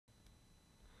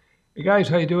Hey guys,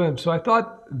 how you doing? So I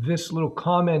thought this little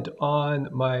comment on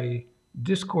my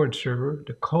Discord server,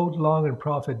 the Code Long and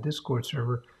Profit Discord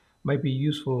server, might be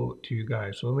useful to you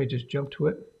guys. So let me just jump to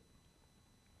it.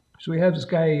 So we have this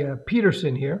guy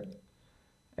Peterson here,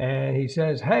 and he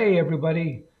says, "Hey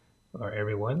everybody, or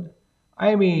everyone, I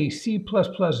am a C++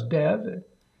 dev,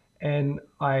 and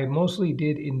I mostly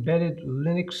did embedded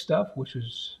Linux stuff, which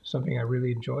is something I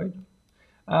really enjoyed.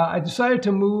 I decided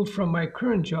to move from my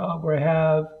current job where I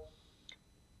have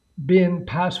been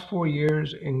past 4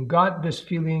 years and got this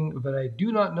feeling that I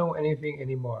do not know anything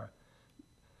anymore.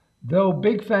 Though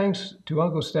big thanks to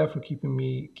Uncle Steph for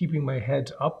keeping my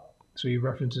heads up." So he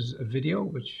references a video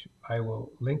which I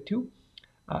will link to.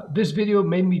 This video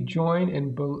made me join,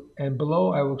 and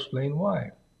below I will explain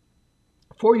why.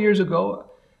 4 years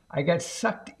ago, I got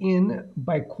sucked in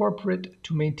by corporate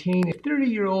to maintain a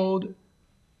 30-year-old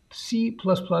C++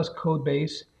 code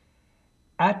base.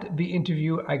 At the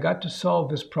interview, I got to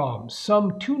solve this problem.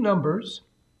 Sum two numbers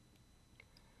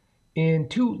in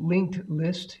two linked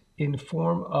lists in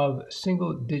form of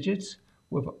single digits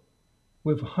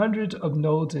with hundreds of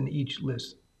nodes in each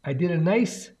list. I did a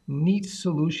nice, neat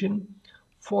solution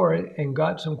for it and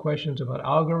got some questions about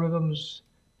algorithms,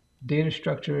 data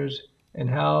structures, and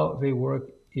how they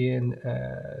work in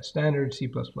standard C++,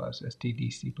 STD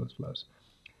C++.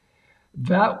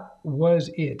 That was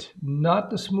it.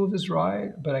 Not the smoothest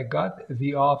ride, but I got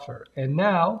the offer. And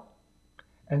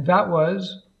that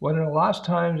was one of the last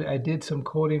times I did some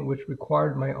coding which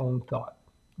required my own thought.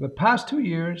 The past 2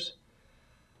 years,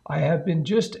 I have been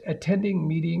just attending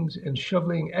meetings and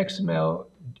shoveling XML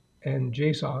and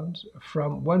JSONs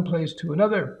from one place to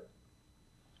another.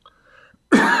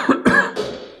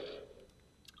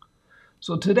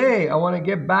 So today I want to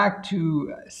get back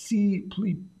to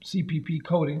CPP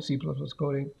coding, C++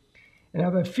 coding, and I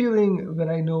have a feeling that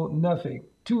I know nothing.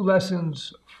 2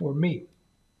 lessons for me.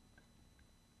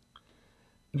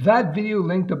 That video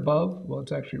linked above, well,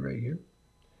 it's actually right here,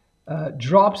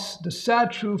 drops the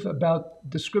sad truth about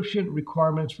description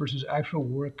requirements versus actual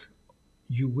work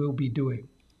you will be doing.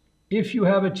 If you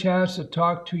have a chance to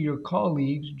talk to your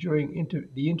colleagues during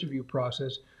the interview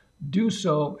process, do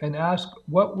so and ask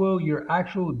what will your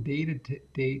actual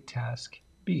day-to-day task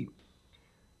be.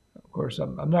 Of course,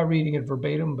 I'm not reading it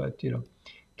verbatim, but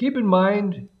keep your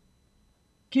mind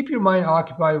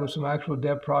occupied with some actual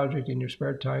dev project in your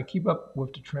spare time. Keep up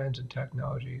with the trends and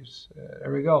technologies.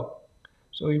 There we go.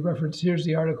 So he referenced, here's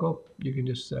the article. You can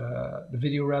just, the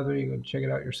video rather, you can check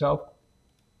it out yourself.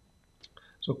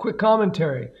 So quick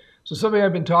commentary. So something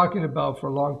I've been talking about for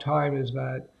a long time is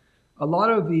that a lot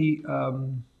of the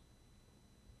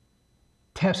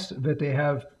tests that they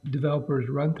have developers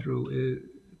run through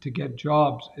to get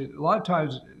jobs, a lot of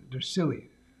times they're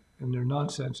silly and they're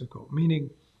nonsensical,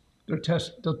 meaning they'll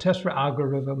test for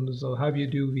algorithms, they'll have you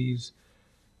do these,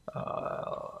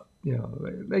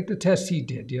 like the tests he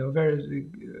did, very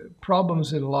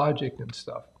problems in logic and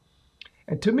stuff.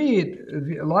 And to me,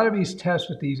 a lot of these tests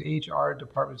that these HR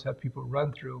departments have people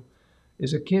run through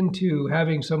is akin to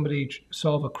having somebody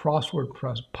solve a crossword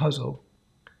puzzle.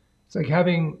 It's like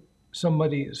having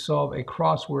somebody solve a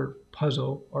crossword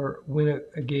puzzle or win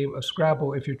a game of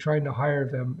Scrabble if you're trying to hire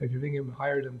them, if you're thinking of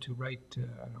hire them to write,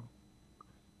 I don't know,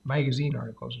 magazine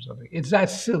articles or something. It's that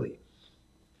silly.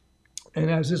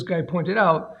 And as this guy pointed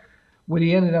out, what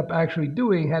he ended up actually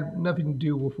doing had nothing to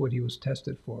do with what he was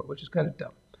tested for, which is kind of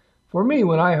dumb. For me,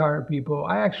 when I hire people,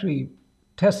 I actually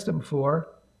test them for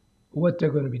what they're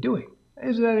going to be doing.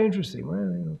 Isn't that interesting?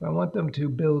 Well, if I want them to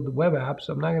build web apps,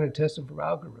 I'm not going to test them for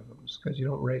algorithms because you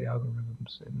don't write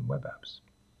algorithms in web apps.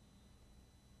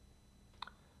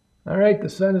 All right, the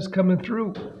sun is coming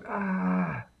through.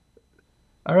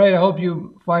 All right, I hope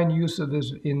you find use of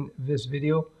this in this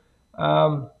video.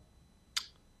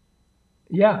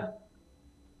 Yeah,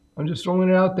 I'm just throwing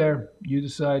it out there. You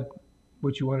decide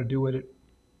what you want to do with it.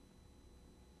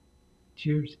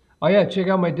 Cheers. Oh yeah, check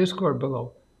out my Discord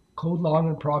below. Code Long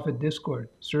and Profit Discord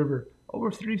server. Over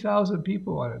 3,000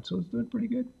 people on it, so it's doing pretty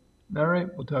good. All right,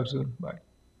 we'll talk soon. Bye.